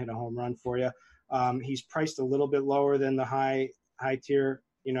he doesn't hit a home run for you. He's priced a little bit lower than the high tier,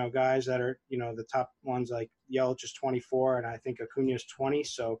 guys that are, the top ones like Yelich is 24 and I think Acuna is 20.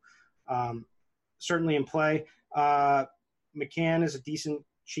 So certainly in play. McCann is a decent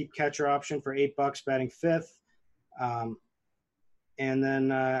cheap catcher option for $8 batting 5th. And then,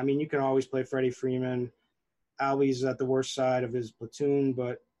 you can always play Freddie Freeman. Albies at the worst side of his platoon,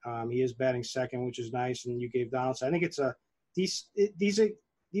 but he is batting 2nd, which is nice. And you gave Donaldson. I think it's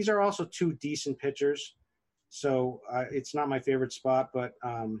these are also 2 decent pitchers. So it's not my favorite spot, but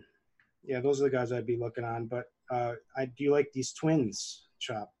those are the guys I'd be looking on. But do you like these Twins,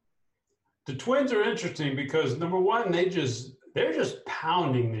 Chop? The Twins are interesting because, number one, they're just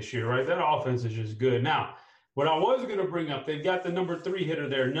pounding this year, right? That offense is just good. Now, what I was going to bring up, they've got the number 3 hitter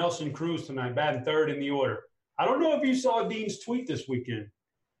there, Nelson Cruz, tonight, batting 3rd in the order. I don't know if you saw Dean's tweet this weekend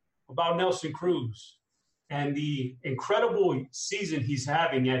about Nelson Cruz and the incredible season he's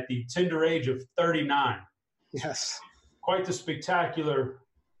having at the tender age of 39. Yes. Quite the spectacular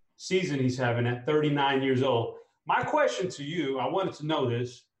season he's having at 39 years old. My question to you, I wanted to know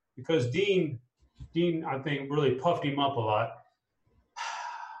this because Dean, I think, really puffed him up a lot.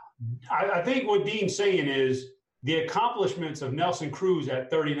 I think what Dean's saying is the accomplishments of Nelson Cruz at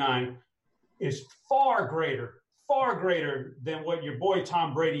 39 is far greater than what your boy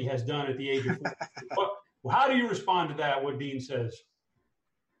Tom Brady has done at the age of 40. But how do you respond to that, what Dean says?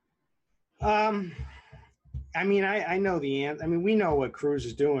 I mean, I know the answer. I mean, we know what Cruz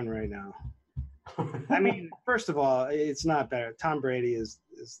is doing right now. I mean, first of all, it's not better. Tom Brady is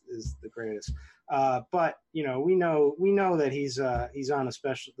the greatest. But we know that he's on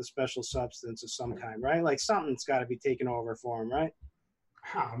the special substance of some kind, right? Like something's got to be taken over for him, right?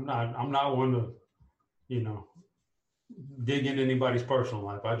 I'm not one to, dig into anybody's personal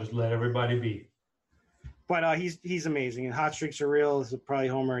life. I just let everybody be. But he's amazing, and hot streaks are real. This is probably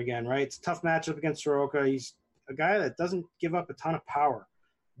homer again, right? It's a tough matchup against Soroka. He's a guy that doesn't give up a ton of power,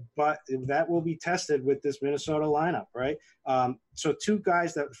 but that will be tested with this Minnesota lineup, right? So 2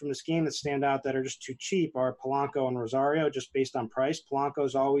 guys that from this game that stand out that are just too cheap are Polanco and Rosario, just based on price.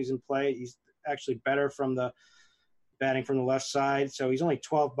 Polanco's always in play. He's actually better from the batting from the left side, so he's only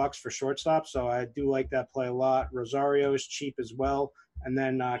 $12 for shortstop. So I do like that play a lot. Rosario is cheap as well, and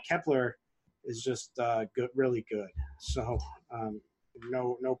then Kepler is just good, really good. So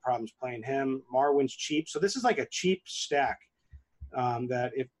no problems playing him. Marwin's cheap, so this is like a cheap stack.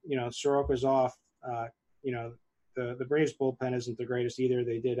 That if Soroka's off, the Braves bullpen isn't the greatest either.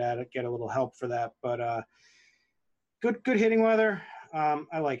 They did get a little help for that, but good hitting weather.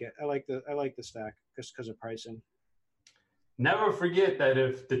 I like it. I like the stack just because of pricing. Never forget that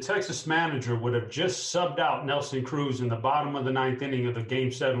if the Texas manager would have just subbed out Nelson Cruz in the bottom of the 9th inning of the Game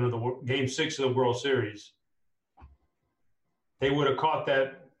 6 of the World Series, they would have caught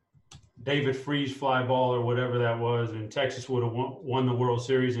that David Freese fly ball or whatever that was, and Texas would have won the World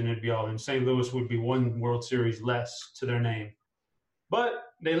Series, and it'd be all. And St. Louis would be 1 World Series less to their name.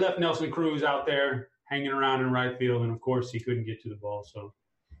 But they left Nelson Cruz out there hanging around in right field, and of course he couldn't get to the ball. So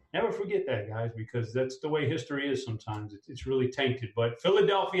never forget that, guys, because that's the way history is sometimes. It's really tainted. But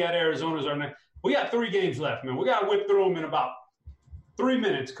Philadelphia at Arizona is our next. We got 3 games left, man. We got to whip through them in about 3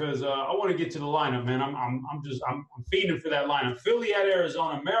 minutes because I want to get to the lineup, man. I'm fiending for that lineup. Philly at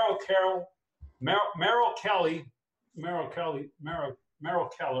Arizona. Merrill Kelly.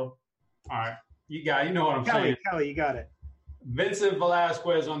 All right, you know what I'm saying. Kelly, you got it. Vincent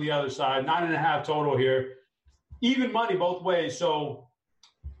Velasquez on the other side. 9.5 total here. Even money both ways. So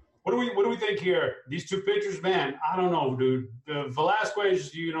what do we think here? These 2 pitchers, man. I don't know, dude.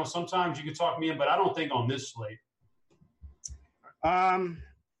 Velasquez, sometimes you can talk me in, but I don't think on this slate.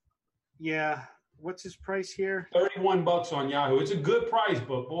 Yeah. What's his price here? $31 on Yahoo. It's a good price,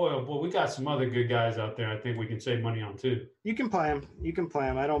 but boy, oh boy, we got some other good guys out there I think we can save money on too. You can play him.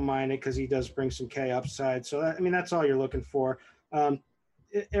 I don't mind it because he does bring some K upside. So, that's all you're looking for.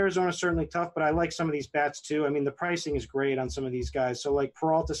 Arizona's certainly tough, but I like some of these bats too. I mean, the pricing is great on some of these guys. So, like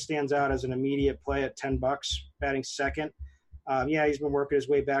Peralta stands out as an immediate play at $10, batting second. He's been working his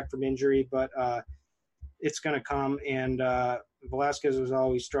way back from injury, but it's going to come. And Velasquez has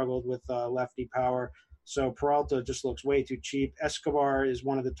always struggled with lefty power. So Peralta just looks way too cheap. Escobar is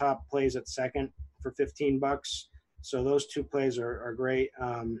one of the top plays at second for $15. So those 2 plays are great.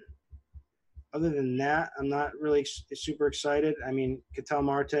 Other than that, I'm not really super excited. I mean, Ketel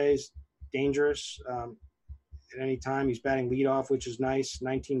Marte is dangerous at any time. He's batting leadoff, which is nice,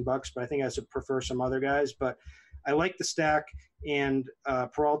 $19, but I think I should prefer some other guys. But I like the stack, and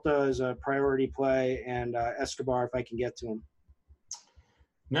Peralta is a priority play, and Escobar if I can get to him.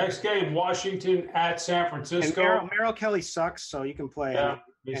 Next game, Washington at San Francisco. And Merrill Kelly sucks, so you can play. Yeah,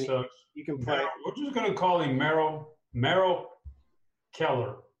 he sucks. You can play. We're just going to call him Merrill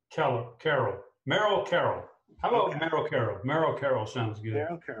Carroll. How about Merrill Carroll? Merrill Carroll sounds good.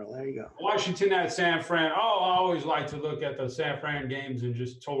 Merrill Carroll, there you go. Washington at San Fran. Oh, I always like to look at the San Fran games and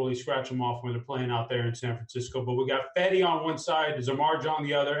just totally scratch them off when they're playing out there in San Francisco. But we got Fetty on one side, Zamarja on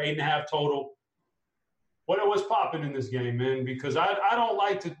the other, 8.5 total. What's popping in this game, man? Because I don't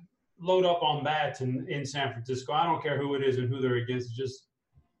like to load up on bats in San Francisco. I don't care who it is and who they're against. It just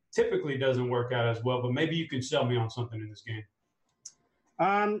typically doesn't work out as well. But maybe you can sell me on something in this game.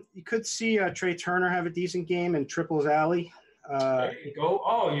 You could see Trey Turner have a decent game in Triples Alley. There you go.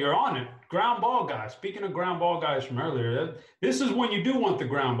 Oh, you're on it. Ground ball guy. Speaking of ground ball guys from earlier, this is when you do want the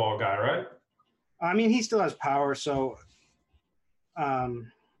ground ball guy, right? I mean, he still has power, so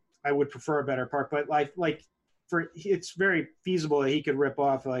I would prefer a better park. But it's very feasible that he could rip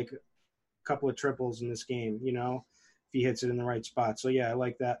off like a couple of triples in this game, if he hits it in the right spot. So yeah, I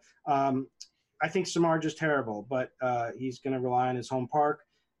like that. I think Samar just terrible, but he's going to rely on his home park.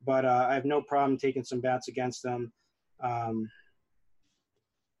 But I have no problem taking some bats against them.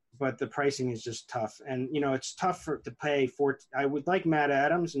 But the pricing is just tough. And, it's tough to pay for. I would like Matt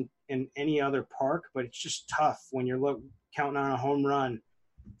Adams in any other park, but it's just tough when you're counting on a home run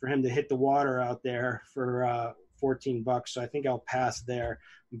for him to hit the water out there for $14. So I think I'll pass there.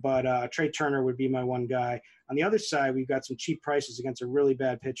 But Trey Turner would be my one guy. On the other side, we've got some cheap prices against a really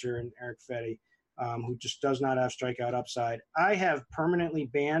bad pitcher in Eric Fetty, who just does not have strikeout upside. I have permanently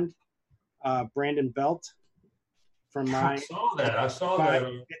banned Brandon Belt from my. I saw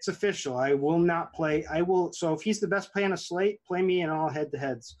that. It's official. I will not play. So if he's the best play on a slate, play me in all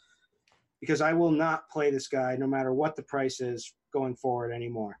head-to-heads, because I will not play this guy no matter what the price is going forward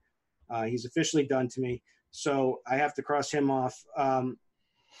anymore. He's officially done to me. So I have to cross him off.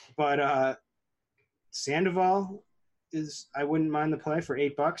 But Sandoval I wouldn't mind the play for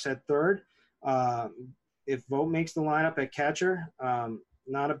 $8 at third. If Vogt makes the lineup at catcher,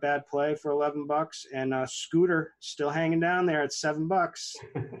 not a bad play for $11. And Scooter still hanging down there at $7.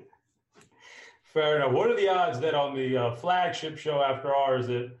 Fair enough. What are the odds that on the flagship show after ours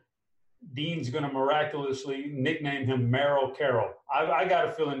that Dean's going to miraculously nickname him Merrill Carroll? I got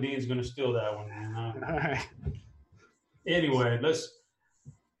a feeling Dean's going to steal that one. All right. Anyway,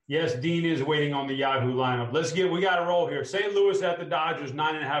 yes, Dean is waiting on the Yahoo lineup. We got to roll here. St. Louis at the Dodgers,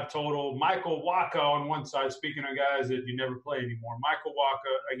 9.5 total. Michael Wacha on one side. Speaking of guys that you never play anymore, Michael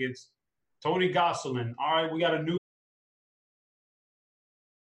Wacha against Tony Gosselin. All right, we got a new